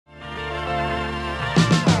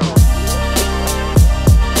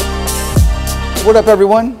What up,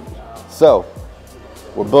 everyone? So,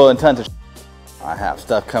 we're building tons of I have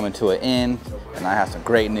stuff coming to an end, and I have some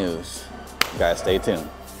great news. You guys stay tuned.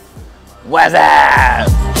 What's up?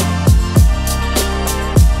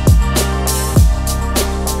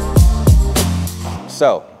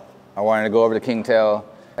 So, I wanted to go over to Kingtail.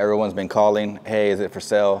 Everyone's been calling, hey, is it for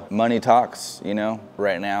sale? Money talks, you know,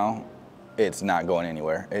 right now, it's not going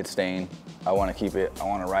anywhere. It's staying. I want to keep it. I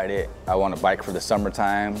want to ride it. I want a bike for the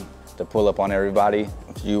summertime to pull up on everybody.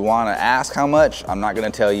 If you want to ask how much, I'm not going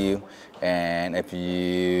to tell you. And if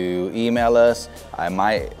you email us, I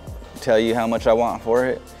might tell you how much I want for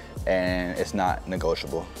it. And it's not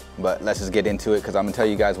negotiable. But let's just get into it because I'm going to tell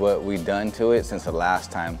you guys what we've done to it since the last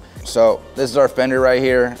time. So this is our fender right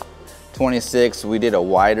here. 26, we did a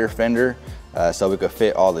wider fender so we could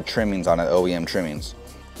fit all the trimmings on it, OEM trimmings.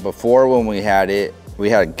 Before, when we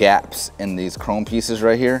had gaps in these chrome pieces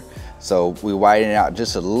right here. So we widened it out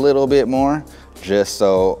just a little bit more, just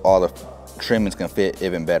so all the trimmings can fit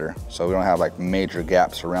even better. So we don't have like major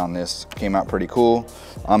gaps around this. Came out pretty cool.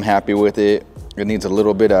 I'm happy with it. It needs a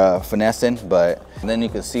little bit of finessing, but then you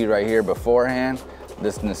can see right here beforehand,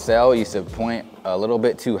 this nacelle used to point a little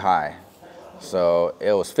bit too high. So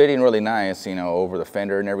it was fitting really nice, you know, over the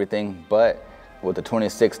fender and everything, but with the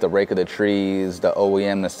 26, the rake of the trees, the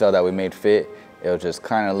OEM nacelle that we made fit, it was just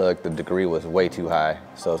kind of look, the degree was way too high.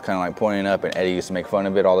 So it's kind of like pointing up, and Eddie used to make fun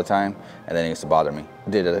of it all the time, and then it used to bother me.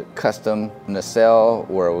 Did a custom nacelle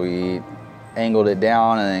where we angled it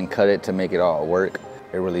down and then cut it to make it all work.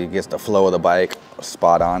 It really gets the flow of the bike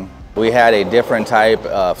spot on. We had a different type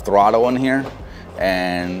of throttle in here,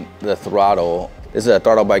 and the throttle, this is a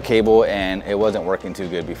throttle by cable, and it wasn't working too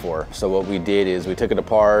good before. So what we did is we took it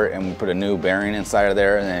apart and we put a new bearing inside of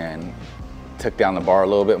there, and then took down the bar a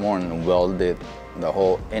little bit more and welded the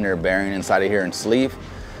whole inner bearing inside of here and sleeve.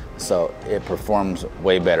 So it performs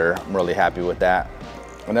way better. I'm really happy with that.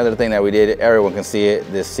 Another thing that we did, everyone can see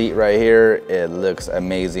it, this seat right here, it looks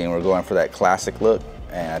amazing. We're going for that classic look,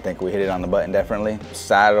 and I think we hit it on the button definitely.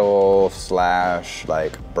 Saddle slash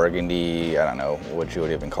like burgundy, I don't know what you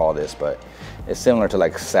would even call this, but it's similar to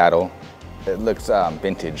like saddle. It looks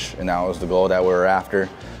vintage, and that was the goal that we were after.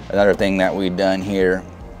 Another thing that we've done here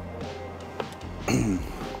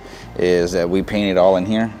is that we painted all in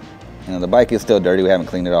here. You know, the bike is still dirty. We haven't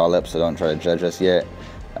cleaned it all up, so don't try to judge us yet.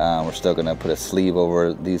 We're still gonna put a sleeve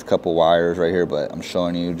over these couple wires right here, but I'm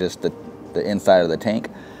showing you just the inside of the tank.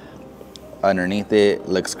 Underneath it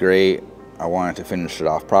looks great. I wanted to finish it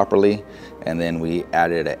off properly, and then we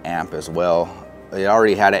added an amp as well. It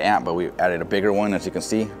already had an amp, but we added a bigger one, as you can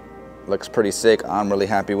see. Looks pretty sick. I'm really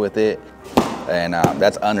happy with it. And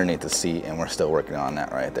that's underneath the seat, and we're still working on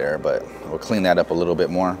that right there, but we'll clean that up a little bit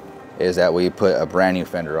more. Is that we put a brand new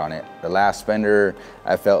fender on it. The last fender,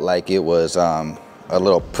 I felt like it was a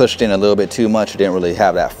little pushed in a little bit too much. It didn't really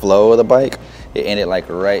have that flow of the bike. It ended like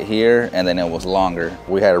right here, and then it was longer.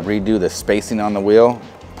 We had to redo the spacing on the wheel,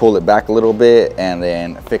 pull it back a little bit, and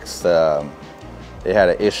then fix the, it had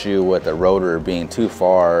an issue with the rotor being too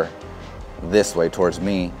far this way towards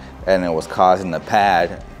me, and it was causing the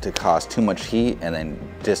pad to cause too much heat and then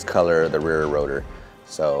discolor the rear rotor.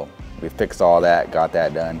 So we fixed all that, got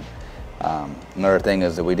that done. Another thing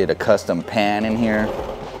is that we did a custom pan in here.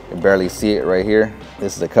 You can barely see it right here.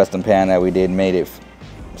 This is a custom pan that we did, made it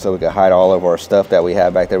so we could hide all of our stuff that we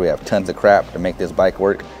have back there. We have tons of crap to make this bike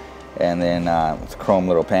work. And then it's a chrome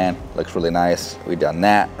little pan, looks really nice. We done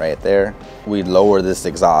that right there. We lowered this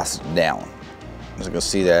exhaust down. As you can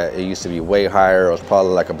see that it used to be way higher. It was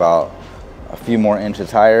probably like about a few more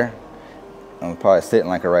inches higher. I'm probably sitting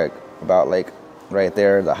like about like right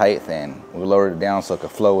there, the height, and we lowered it down so it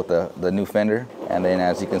could flow with the new fender. And then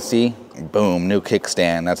as you can see, boom, new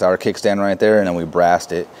kickstand. That's our kickstand right there, and then we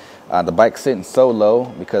brassed it. The bike's sitting so low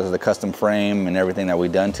because of the custom frame and everything that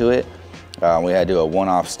we've done to it. We had to do a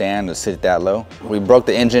one-off stand to sit that low. We broke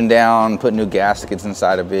the engine down, put new gaskets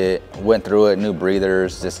inside of it, went through it, new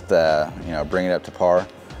breathers, just you know, bring it up to par.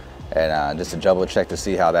 And just a double check to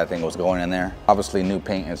see how that thing was going in there. Obviously new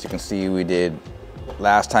paint, as you can see, we did,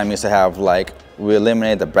 last time we used to have like, we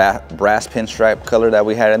eliminated the brass pinstripe color that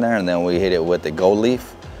we had in there, and then we hit it with the gold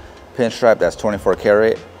leaf pinstripe, that's 24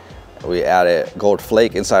 karat. We added gold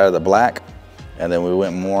flake inside of the black, and then we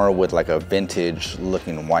went more with like a vintage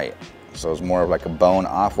looking white. So it was more of like a bone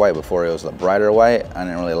off-white before it was a brighter white. I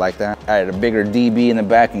didn't really like that. I added a bigger DB in the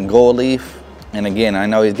back in gold leaf. And again, I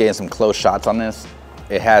know he's getting some close shots on this.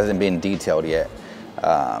 It hasn't been detailed yet.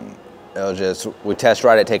 It was just, we test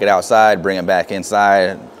ride it, take it outside, bring it back inside,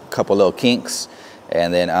 a couple little kinks.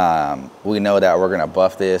 And then we know that we're gonna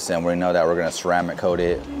buff this, and we know that we're gonna ceramic coat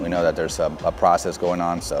it. We know that there's a process going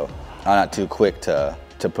on, so I'm not too quick to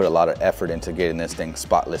to put a lot of effort into getting this thing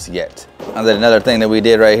spotless yet. And then another thing that we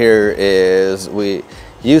did right here is we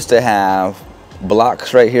used to have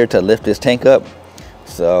blocks right here to lift this tank up.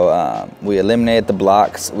 So we eliminated the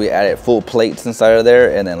blocks, we added full plates inside of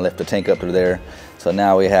there, and then lift the tank up to there. So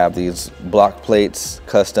now we have these block plates,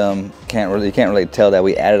 custom. You can't really tell that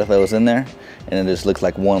we added those in there, and it just looks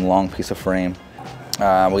like one long piece of frame.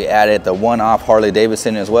 We added the one-off Harley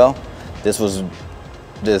Davidson as well. This was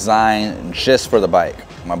designed just for the bike.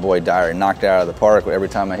 My boy Dyer knocked it out of the park. Every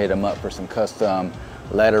time I hit him up for some custom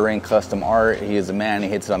lettering, custom art, he is a man. He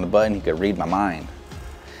hits it on the button. He could read my mind,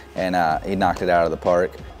 and he knocked it out of the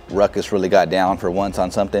park. Ruckus really got down for once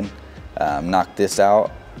on something. Knocked this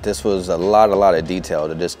out. This was a lot of detail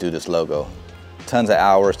to just do this logo. Tons of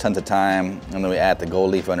hours, tons of time, and then we add the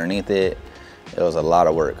gold leaf underneath it. It was a lot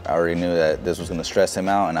of work. I already knew that this was gonna stress him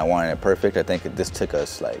out, and I wanted it perfect. I think this took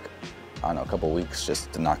us like, I don't know, a couple weeks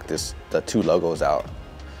just to knock the 2 logos out.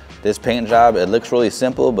 This paint job, it looks really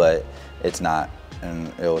simple, but it's not,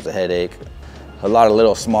 and it was a headache. A lot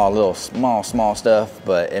of small stuff,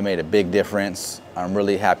 but it made a big difference. I'm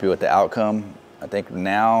really happy with the outcome. I think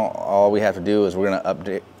now all we have to do is we're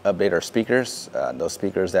gonna update our speakers. Those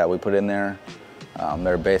speakers that we put in there,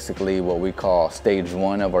 they're basically what we call stage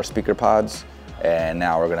 1 of our speaker pods. And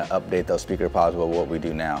now we're gonna update those speaker pods with what we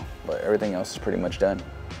do now. But everything else is pretty much done.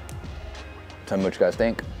 Tell me what you guys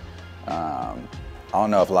think. I don't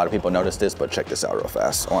know if a lot of people noticed this, but check this out real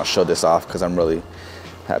fast. I wanna show this off because I'm really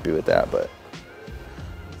happy with that. But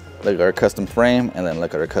look at our custom frame, and then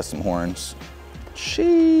look at our custom horns.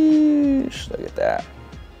 Sheesh, look at that.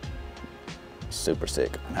 Super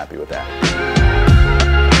sick, I'm happy with that.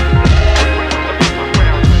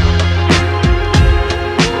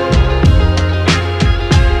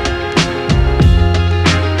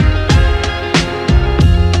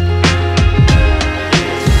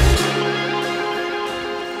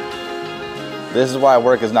 This is why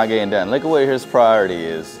work is not getting done. Look at what his priority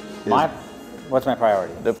is. What's my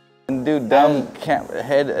priority? Do dumb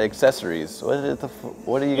head accessories. What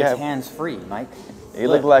do you got? It's hands-free, Mike. You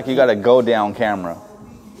look like you got a go-down camera.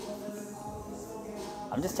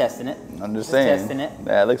 I'm just testing it. I'm just saying. Testing it.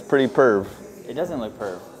 Yeah, it looks pretty perv. It doesn't look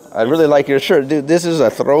perv. I really like your shirt. Dude, this is a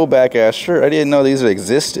throwback ass shirt. I didn't know these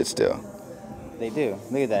existed still. They do.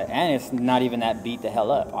 Look at that. And it's not even that beat the hell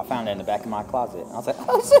up. I found it in the back of my closet. I was like,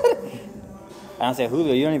 oh shit. And I said,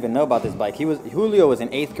 Julio, you don't even know about this bike. Julio was in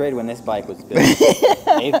 8th grade when this bike was built.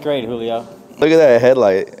 8th grade, Julio. Look at that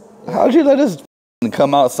headlight. How'd you let us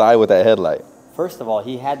come outside with that headlight? First of all,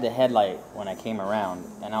 he had the headlight when I came around,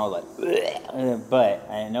 and I was like, bleh. But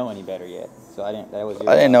I didn't know any better yet. So I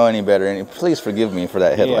didn't know any better. Please forgive me for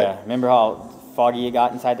that headlight. Yeah, remember how foggy it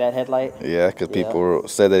got inside that headlight? Yeah, because people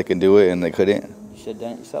said they could do it and they couldn't. You should have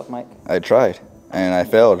done it yourself, Mike. I tried, and I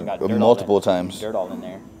failed multiple times. Dirt all in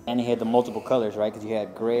there. And he had the multiple colors, right? Because you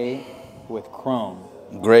had gray with chrome.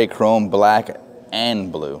 Gray, chrome, black,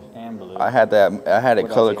 and blue. And blue. I had that. I had it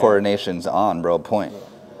color coordinations on, bro. Point. Yeah.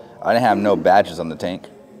 I didn't have no badges on the tank.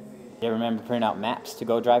 You ever remember printing out maps to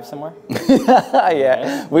go drive somewhere?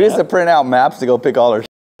 Yeah. We used to print out maps to go pick all our. You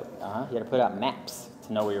had to put out maps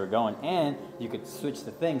to know where you were going, and you could switch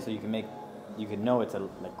the thing so you could know it's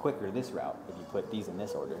like quicker this route if you put these in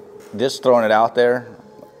this order. Just throwing it out there,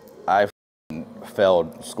 I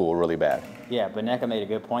failed school really bad. Yeah, but Neka made a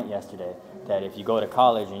good point yesterday that if you go to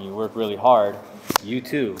college and you work really hard, you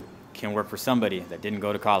too can work for somebody that didn't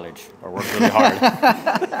go to college or work really hard.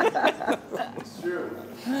 It's true.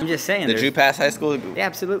 I'm just saying. Did you pass high school? Yeah,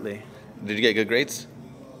 absolutely. Did you get good grades?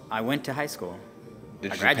 I went to high school.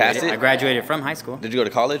 Did you pass it? I graduated from high school. Did you go to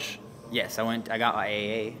college? Yes, I got my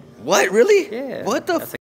AA. What, really? Yeah. What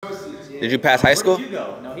the Did you pass high school? Where did you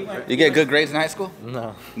go? No, he went. You get good grades in high school?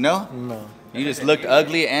 No. No? No. You just looked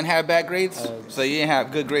ugly and had bad grades? So you didn't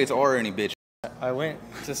have good grades or any bitch? I went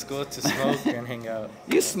to school to smoke and hang out.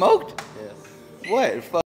 You smoked? Yes. What?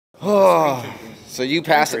 Fuck. Oh. So you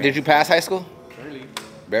passed it. Did you pass high school? Barely.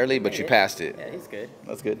 Barely, but you passed it. Yeah, he's good.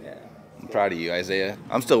 That's good. Yeah. I'm proud of you, Isaiah.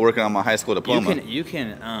 I'm still working on my high school diploma. You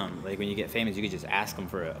can like when you get famous, you can just ask them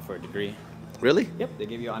for a degree. Really? Yep, they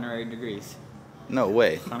give you honorary degrees. No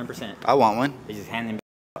way. 100%. I want one. They just hand them.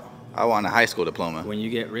 I want a high school diploma. When you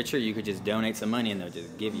get richer, you could just donate some money and they'll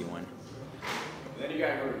just give you one. Then you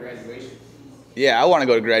gotta go to graduation. Yeah, I want to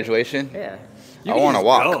go to graduation. Yeah. I want to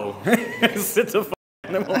walk. Go. Sit the f***.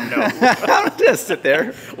 They won't know. I'm just sit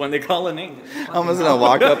there. When they call a name. I'm just gonna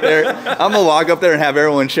walk up there. I'm gonna walk up there and have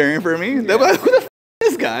everyone cheering for me. They're like, who the f is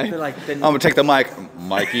this guy? Like, I'm gonna take the mic.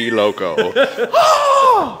 Mikey Loco.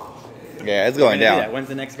 Yeah, it's going down. When's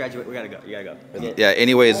the next graduate? We gotta go. You gotta go. Yeah.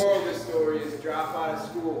 Anyways. The moral of the story is drop out of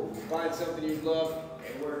school, find something you love,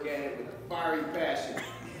 and work at it with a fiery passion.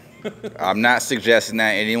 I'm not suggesting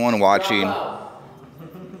that anyone watching.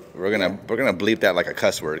 We're gonna bleep that like a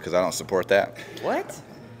cuss word because I don't support that. What?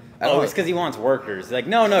 Oh, it's because he wants workers. Like,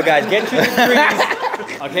 no, guys, get your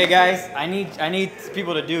degrees. Okay, guys, I need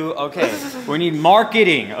people to do. Okay, we need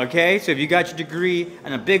marketing. Okay, so if you got your degree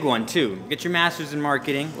and a big one too, get your master's in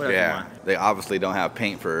marketing. Whatever you want. They obviously don't have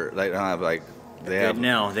paint for. They don't have like.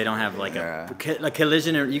 No, they don't have like a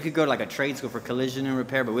collision. You could go to like a trade school for collision and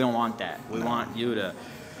repair, but we don't want that. We want you to.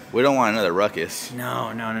 We don't want another ruckus.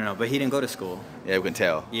 No. But he didn't go to school. Yeah, we can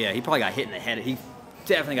tell. Yeah, he probably got hit in the head. He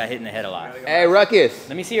definitely got hit in the head a lot. Hey, ruckus.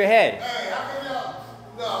 Let me see your head. Hey, how come y'all?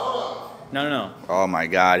 No, hold on. No. Oh my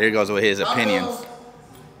God! Here goes with his opinions.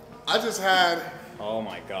 I just had. Oh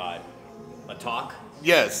my God. A talk?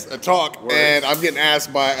 Yes, a talk, and I'm getting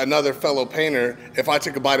asked by another fellow painter if I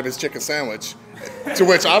took a bite of his chicken sandwich. To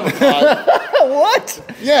which I replied, What?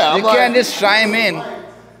 yeah, You can't just chime in.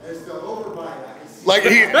 like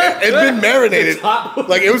it's been marinated.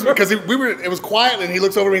 Like it was because it was quiet, and he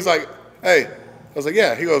looks over and he's like, "Hey," I was like,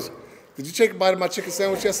 "Yeah." He goes, "Did you take a bite of my chicken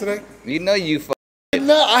sandwich yesterday?" You know you.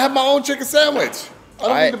 No, I have my own chicken sandwich.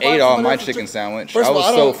 I ate all my chicken sandwich. I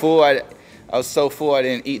was so full. I was so full I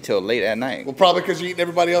didn't eat till late at night. Well, probably because you're eating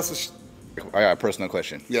everybody else's. I got a personal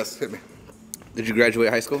question. Yes, hit me. Did you graduate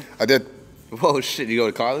high school? I did. Whoa, shit! You go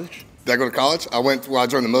to college? Did I go to college? I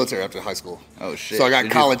joined the military after high school. Oh shit! So I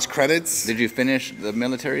got college credits. Did you finish the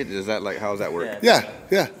military? Is that like how does that work? Yeah.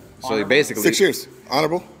 So you basically 6 years,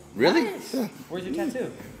 honorable. Really? Yeah. Where's your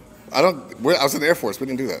tattoo? I was in the Air Force. We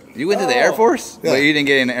didn't do that. You went to the Air Force? Yeah. But you didn't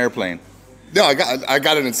get in an airplane. No, I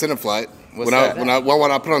got an incentive flight. What's that? When I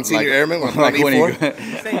put on senior airman, when I put on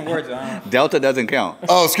E4. Saying words, huh? Delta doesn't count.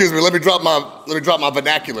 Oh, excuse me. Let me drop my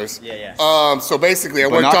vernaculars. Yeah. So basically, I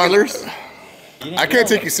worked on. Binoculars? I can't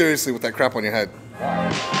take you seriously with that crap on your head.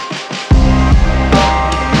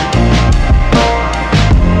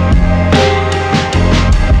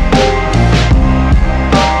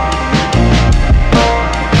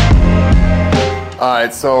 All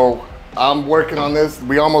right, so I'm working on this.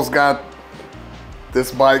 We almost got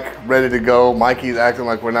this bike ready to go. Mikey's acting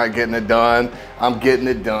like we're not getting it done. I'm getting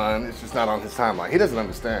it done. It's just not on his timeline. He doesn't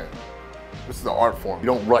understand. This is an art form. You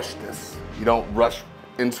don't rush this. You don't rush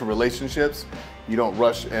into relationships. You don't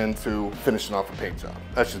rush into finishing off a paint job.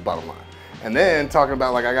 That's just bottom line. And then talking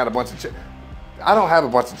about like I got a bunch of chicks. I don't have a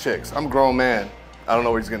bunch of chicks. I'm a grown man. I don't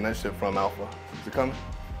know where he's getting that shit from, Alpha. Is it coming?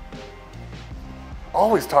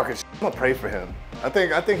 Always talking shit. I'm gonna pray for him. I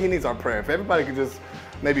think he needs our prayer. If everybody could just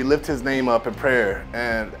maybe lift his name up in prayer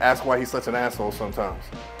and ask why he's such an asshole sometimes.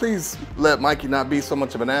 Please let Mikey not be so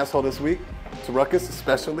much of an asshole this week, to Ruckus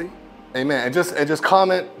especially. Amen. And just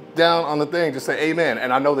comment down on the thing, just say amen.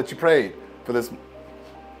 And I know that you prayed for this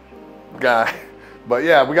guy. But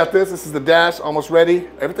yeah, we got this. This is the dash, almost ready.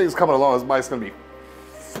 Everything's coming along. This bike's gonna be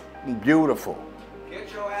beautiful.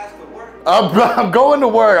 Get your ass to work. I'm going to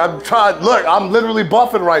work. I'm trying. Look, I'm literally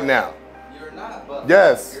buffing right now. You're not buffing.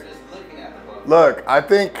 Yes. You're just looking at the buff. Look, I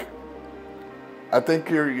think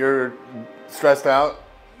you're stressed out.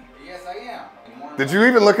 Yes, I am. Did you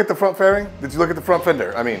even look at the front fairing? Did you look at the front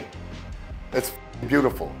fender? I mean, it's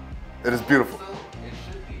beautiful. It is beautiful. It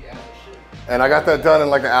should be, as it should. And I got that done in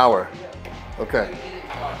like an hour. Okay.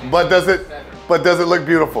 But does it look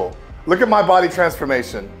beautiful? Look at my body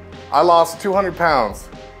transformation. I lost 200 pounds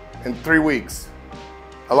in 3 weeks.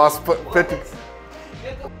 I lost 50. Get the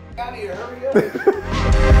f out of here, hurry up.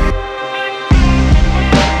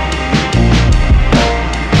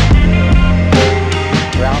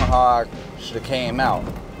 Groundhog should have came out.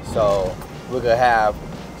 So we could have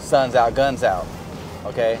suns out, guns out.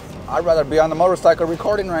 Okay? I'd rather be on the motorcycle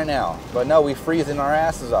recording right now. But no, we freezing our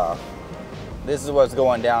asses off. This is what's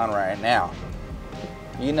going down right now.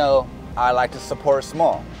 You know, I like to support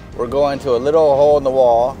small. We're going to a little hole in the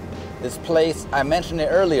wall. This place, I mentioned it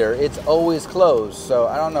earlier, it's always closed. So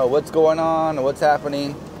I don't know what's going on or what's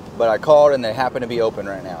happening, but I called and they happen to be open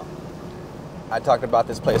right now. I talked about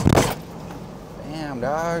this place. Damn,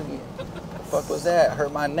 dog. The fuck was that?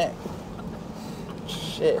 Hurt my neck.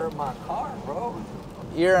 Shit. Hurt my car, bro.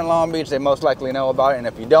 Here in Long Beach, they most likely know about it, and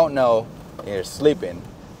if you don't know, you're sleeping.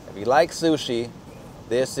 If you like sushi,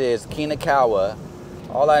 this is Kinakawa.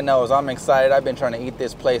 All I know is I'm excited. I've been trying to eat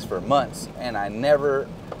this place for months, and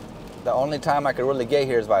the only time I could really get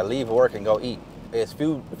here is if I leave work and go eat. It's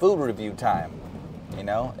food review time, you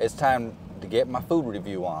know? It's time to get my food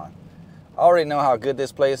review on. I already know how good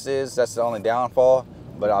this place is. That's the only downfall,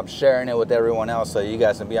 but I'm sharing it with everyone else so you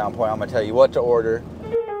guys can be on point. I'm gonna tell you what to order.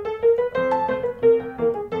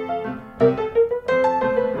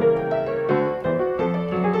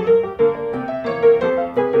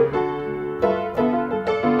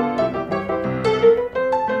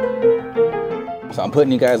 So I'm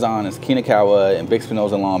putting you guys on is Kinakawa and Big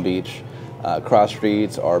Spinoza Long Beach. Cross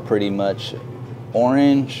streets are pretty much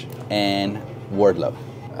Orange and Wardlow.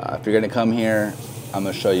 If you're gonna come here, I'm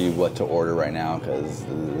gonna show you what to order right now because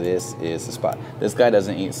this is the spot. This guy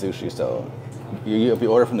doesn't eat sushi, so if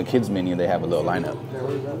you order from the kids menu, they have a little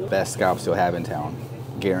lineup. Best scallops you'll have in town,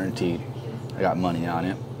 guaranteed. I got money on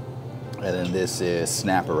it. And then this is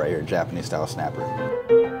snapper right here, Japanese style snapper.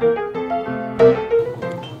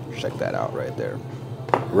 Check that out right there.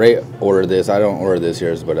 Ray ordered this. I don't order this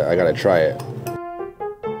here, but I gotta try it.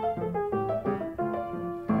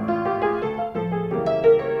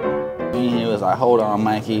 I hold on,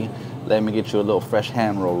 Mikey. Let me get you a little fresh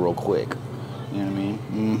hand roll real quick. You know what I mean?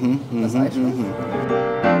 Mm-hmm. That's nice,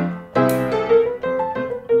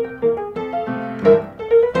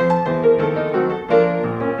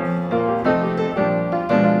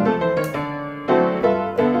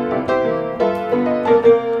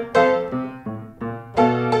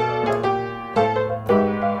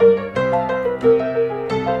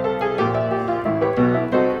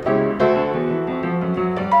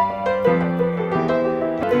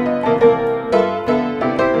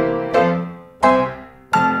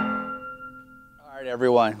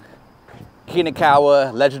 Everyone,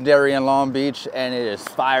 Kinakawa, legendary in Long Beach, and it is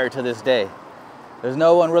fire to this day. There's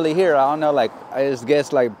no one really here. I don't know, like, I just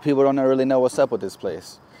guess like people don't really know what's up with this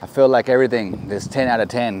place. I feel like everything is 10 out of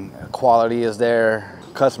 10. Quality is there,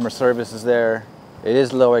 customer service is there. It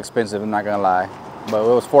is a little expensive, I'm not gonna lie, but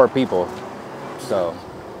it was 4 people, so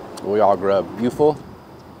we all grubbed. You full?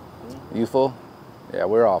 You full? Yeah,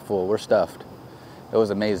 we're all full, we're stuffed. It was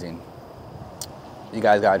amazing. You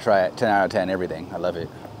guys gotta try it. 10 out of 10, everything. I love it.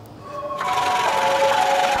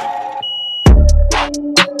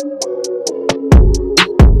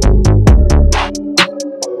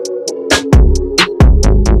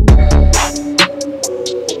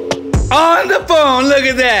 On the phone, look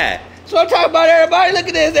at that. So I'm talking about everybody, look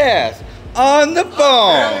at this ass. On the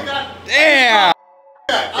phone. Damn.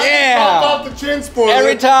 I popped off the chin spoiler.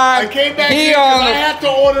 Every time I came back here because I had to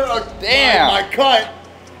order my cut.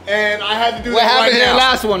 And I had to do what that happened right to now. the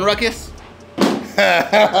last one, Ruckus?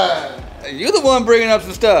 You're the one bringing up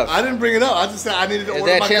some stuff. I didn't bring it up. I just said I needed to Is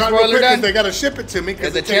order that my chin cut real spoiler quick done? because they got to ship it to me.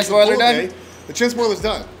 Is the chin spoiler done? The chin spoiler's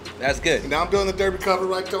done. That's good. Now I'm doing the derby cover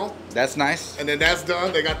right though. That's nice. And then that's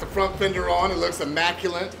done. They got the front fender on. It looks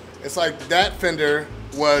immaculate. It's like that fender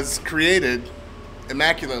was created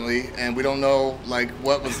immaculately, and we don't know like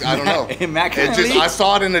what was. I don't know. Immaculately. It just I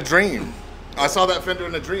saw it in a dream. I saw that fender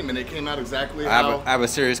in a dream, and it came out exactly how. I have a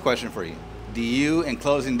serious question for you. Do you and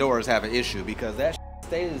closing doors have an issue? Because that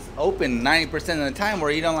stays open 90% of the time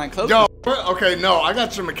where you don't like closing. Yo, okay, no, I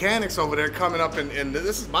got your mechanics over there coming up, and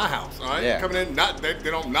this is my house, all right? Yeah. Coming in, they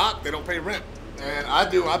don't knock, they don't pay rent. And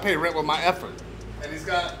I pay rent with my effort. And he's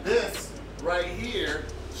got this right here,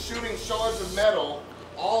 shooting shards of metal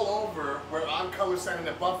all over where I'm color sanding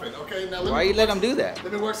and buffing, okay? Now Why you let them do that?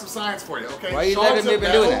 Let me work some science for you, okay? Why you Shards letting of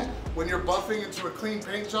them doing metal, that? when you're buffing into a clean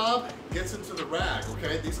paint job, gets into the rag,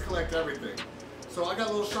 okay? These collect everything. So I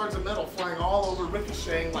got little shards of metal flying all over,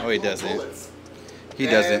 ricocheting like little bullets. He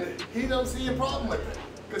doesn't. He don't see a problem with it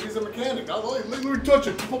because he's a mechanic. Let me touch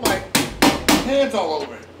it. Put my hands all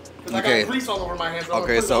over it. Because I got grease all over my hands.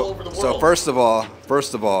 Okay, so first of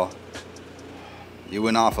all, you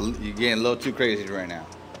went off. You're getting a little too crazy right now.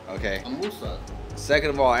 Okay. I'm woosah. Second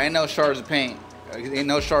of all, ain't no shards of paint. Ain't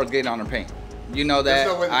no shards getting on her paint. You know that.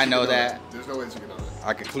 I know that. There's no way that you can know that.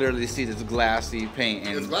 I could clearly see this glassy paint.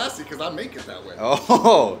 And it's glassy because I make it that way.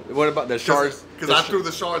 Oh, what about the shards? Because I threw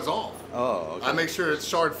the shards off. Oh, okay. I make sure it's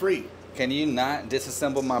shard free. Can you not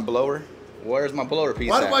disassemble my blower? Where's my blower piece?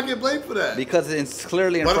 Why do I get blamed for that? Because it's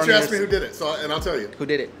clearly in front of you. Why don't you ask me who did it? And I'll tell you. Who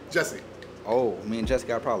did it? Jesse. Oh, me and Jesse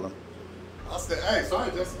got a problem. I'll say, hey,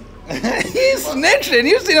 sorry, Jesse. He's snitching.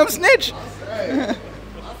 You seen him snitch? Hey, I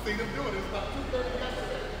seen him doing it. It's about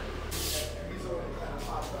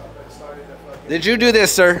 2:30. Did you do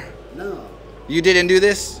this, sir? No. You didn't do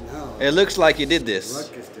this? No. It looks like you did this.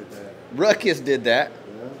 Ruckus did that. Ruckus did that.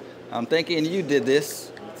 Yeah. I'm thinking you did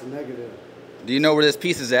this. It's a negative. Do you know where this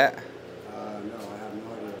piece is at? No, I have no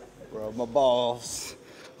idea. Rub my balls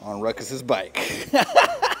on Ruckus's bike.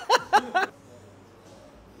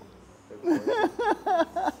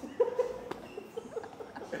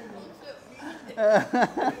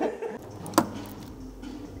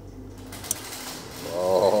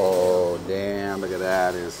 Oh, damn, look at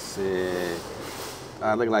that. It's sick.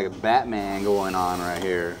 Look like a Batman going on right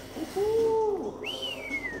here.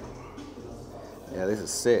 Yeah, this is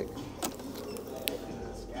sick.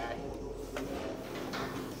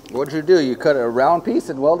 What'd you do? You cut a round piece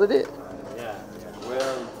and welded it? Yeah.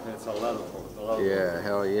 Well, it's a level over. Yeah,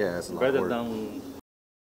 hell yeah. It's a lot of Better work. than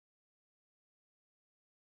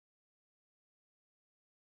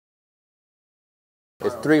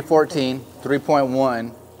It's 314,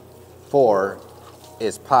 3.14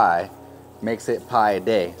 is pie, makes it pie a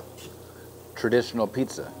day. Traditional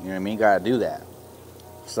pizza, you know what I mean? Gotta do that.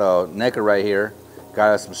 So, Necker right here,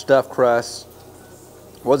 got us some stuffed crust.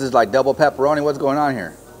 What's this, like double pepperoni? What's going on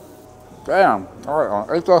here? Damn, all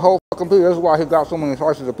right, it's a whole fucking pizza. That's why he got so many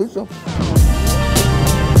slices of pizza.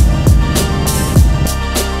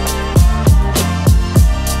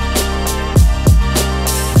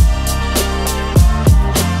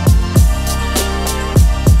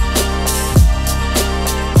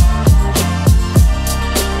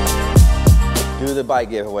 Do the bike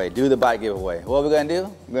giveaway, do the bike giveaway. What are we gonna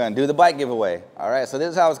do? We're gonna do the bike giveaway. All right, so this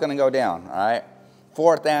is how it's gonna go down, all right?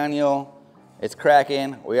 4th annual, it's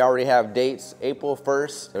cracking. We already have dates. April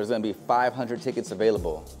 1st, there's gonna be 500 tickets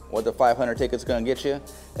available. What the 500 tickets gonna get you?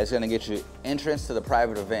 It's gonna get you entrance to the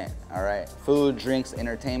private event, all right? Food, drinks,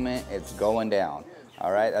 entertainment, it's going down,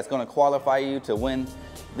 all right? That's gonna qualify you to win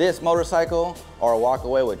this motorcycle or walk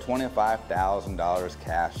away with $25,000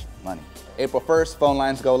 cash money. April 1st, phone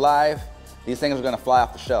lines go live. These things are gonna fly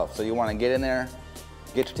off the shelf. So you wanna get in there,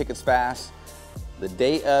 get your tickets fast. The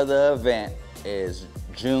date of the event is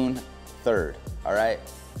June 3rd, all right?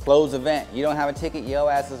 Closed event, you don't have a ticket,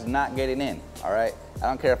 your ass is not getting in, all right? I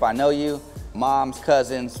don't care if I know you, mom's,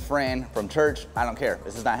 cousins, friend from church, I don't care,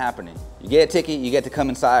 this is not happening. You get a ticket, you get to come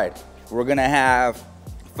inside. We're gonna have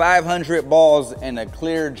 500 balls in a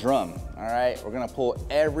clear drum, all right? We're gonna pull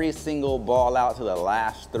every single ball out to the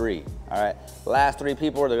last 3, all right? Last 3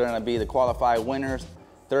 people, they're gonna be the qualified winners.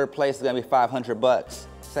 3rd place is gonna be 500 bucks.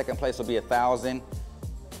 2nd place will be 1,000.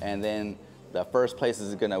 And then the 1st place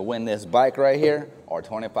is gonna win this bike right here or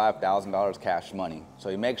 $25,000 cash money. So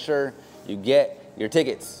you make sure you get your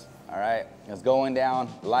tickets, all right? It's going down,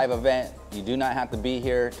 live event. You do not have to be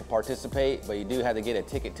here to participate, but you do have to get a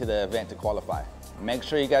ticket to the event to qualify. Make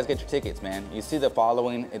sure you guys get your tickets, man. You see the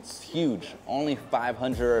following, it's huge. Only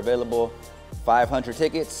 500 are available. 500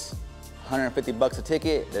 tickets, 150 bucks a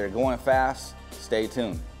ticket. They're going fast. Stay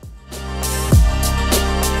tuned.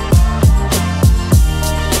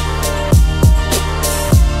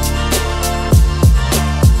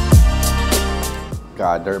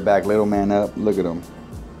 Got Dirtbag little man up, look at him.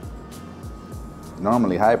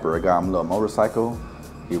 Normally hyper, I got him a little motorcycle.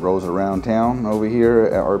 He rolls around town over here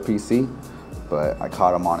at RPC, but I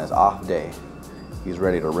caught him on his off day. He's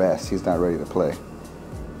ready to rest, he's not ready to play.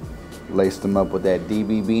 Laced him up with that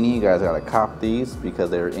DB beanie. You guys gotta cop these because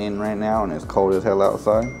they're in right now and it's cold as hell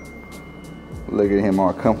outside. Look at him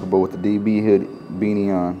all comfortable with the DB hood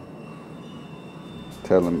beanie on.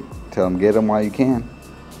 Tell him get him while you can.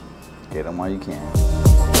 Get him while you can.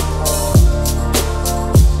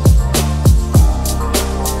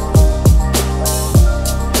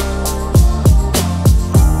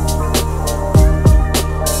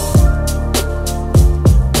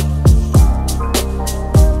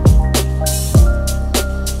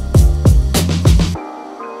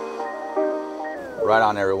 Right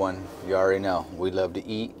on, everyone. You already know we love to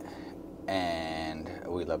eat and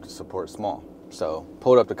we love to support small. So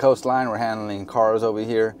pulled up the coastline, we're handling cars over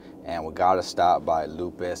here, and we gotta stop by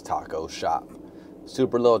Lupe's Taco Shop.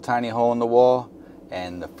 Super little tiny hole in the wall,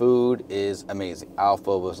 and the food is amazing.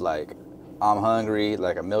 Alpha was like, I'm hungry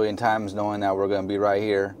like a million times knowing that we're gonna be right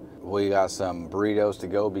here. We got some burritos to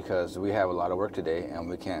go because we have a lot of work today and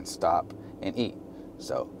we can't stop and eat.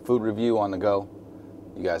 So food review on the go.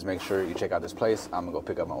 You guys make sure you check out this place. I'm gonna go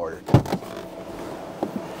pick up my order.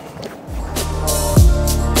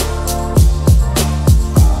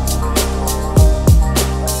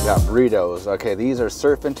 Got burritos. Okay, these are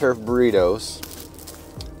surf and turf burritos.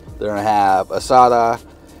 They're gonna have asada,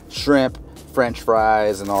 shrimp, French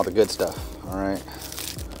fries, and all the good stuff. All right.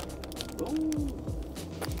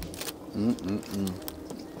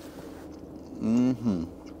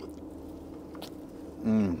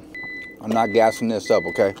 I'm not gassing this up,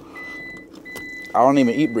 okay? I don't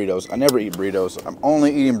even eat burritos. I never eat burritos. I'm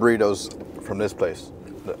only eating burritos from this place.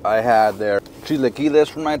 I had their chilaquiles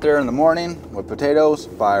from right there in the morning with potatoes,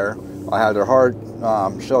 fire. I had their hard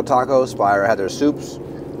shell tacos, fire. I had their soups.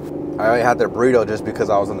 I had their burrito just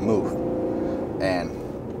because I was on the move. And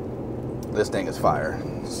this thing is fire.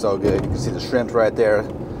 So good. You can see the shrimps right there,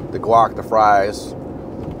 the guac, the fries,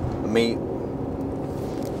 the meat.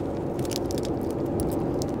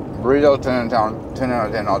 Burrito 10 out of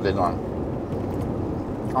 10 all day long.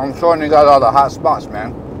 I'm showing you guys all the hot spots,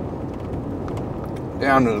 man.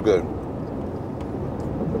 Damn, this is good.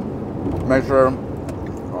 Make sure,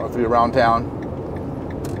 if you're around town,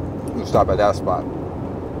 you stop at that spot.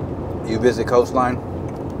 you visit Coastline,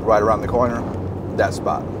 right around the corner, that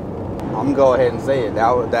spot. I'm gonna go ahead and say it.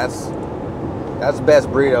 That's the best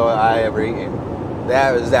burrito I ever eaten.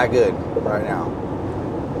 That is that good right now.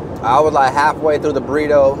 I was like halfway through the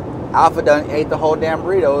burrito. Alpha done ate the whole damn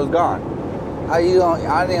burrito. It was gone. How you don't?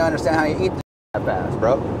 I didn't understand how you eat that fast,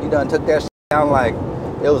 bro. You done took that shit down like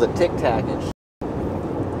it was a Tic Tac and shit.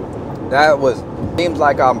 That was, seems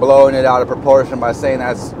like I'm blowing it out of proportion by saying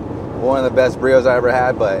that's one of the best burritos I ever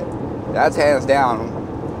had, but that's hands down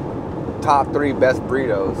top 3 best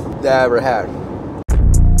burritos that I ever had.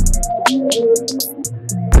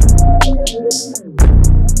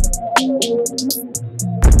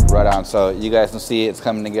 Right on, so you guys can see it's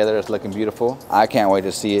coming together, it's looking beautiful. I can't wait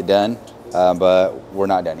to see it done, but we're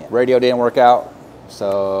not done yet. Radio didn't work out,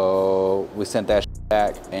 so we sent that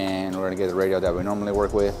back and we're gonna get the radio that we normally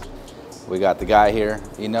work with. We got the guy here.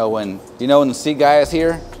 You know when the seat guy is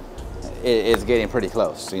here, it's getting pretty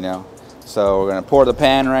close, you know? So we're gonna pour the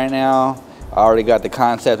pan right now. I already got the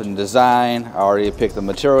concept and design. I already picked the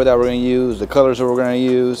material that we're gonna use, the colors that we're gonna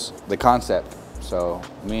use, the concept. So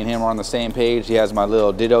me and him are on the same page. He has my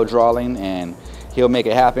little ditto drawing and he'll make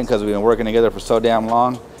it happen because we've been working together for so damn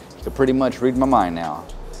long. He can pretty much read my mind now.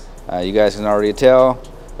 You guys can already tell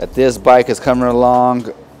that this bike is coming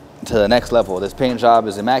along to the next level. This paint job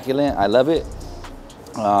is immaculate. I love it.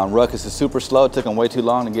 Ruckus is super slow. It took him way too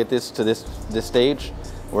long to get this to this stage.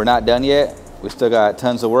 We're not done yet. We still got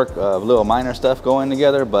tons of work of little minor stuff going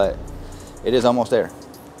together, but it is almost there.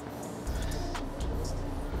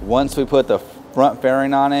 Once we put the front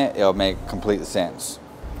fairing on it, it'll make complete sense.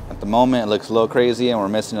 At the moment, it looks a little crazy and we're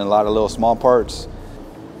missing a lot of little small parts.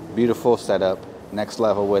 Beautiful setup, next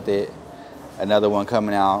level with it. Another one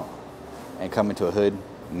coming out and coming to a hood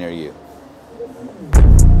near you.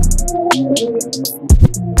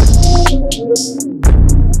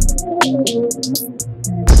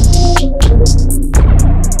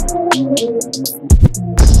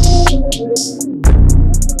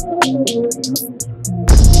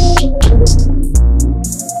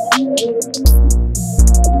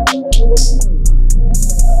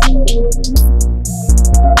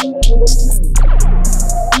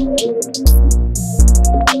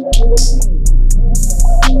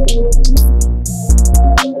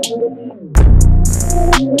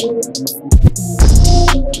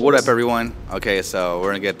 What up, everyone? Okay, so we're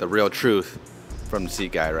gonna get the real truth from the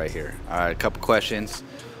seat guy right here. All right, a couple questions.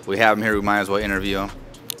 We have him here, we might as well interview him.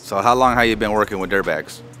 So how long have you been working with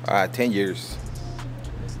Dirtbags? 10 years.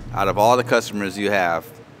 Out of all the customers you have,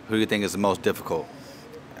 who do you think is the most difficult?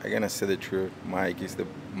 I'm gonna say the truth. Mike is the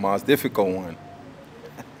most difficult one.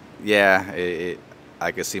 Yeah,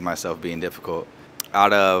 I could see myself being difficult.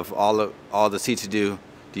 Out of all the seats you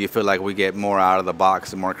do you feel like we get more out of the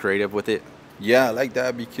box and more creative with it? Yeah, I like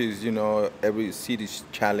that because, you know, every seat is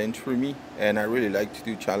challenge for me, and I really like to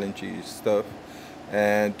do challenging stuff.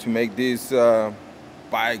 And to make these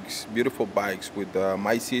bikes, beautiful bikes with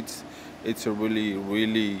my seats, it's a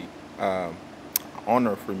really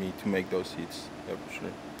honor for me to make those seats. Yeah, for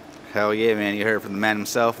sure. Hell yeah, man. You heard from the man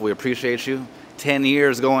himself. We appreciate you. 10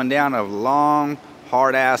 years going down of long,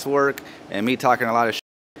 hard-ass work and me talking a lot of shit.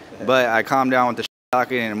 But I calmed down with the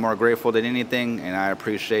talking and I'm more grateful than anything, and I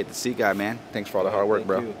appreciate the seat guy, man. Thanks for all the hard work,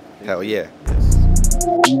 bro. Hell yeah.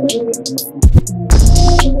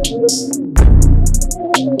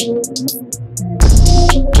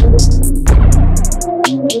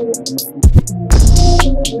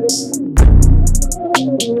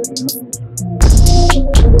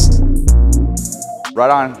 Right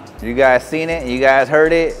on. You guys seen it? You guys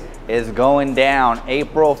heard it? It's going down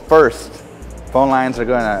April 1st. Phone lines are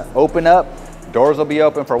gonna open up. Doors will be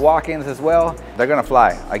open for walk-ins as well. They're gonna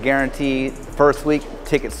fly. I guarantee first week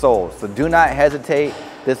tickets sold. So do not hesitate.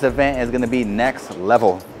 This event is gonna be next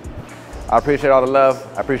level. I appreciate all the love.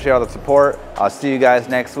 I appreciate all the support. I'll see you guys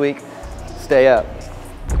next week. Stay up.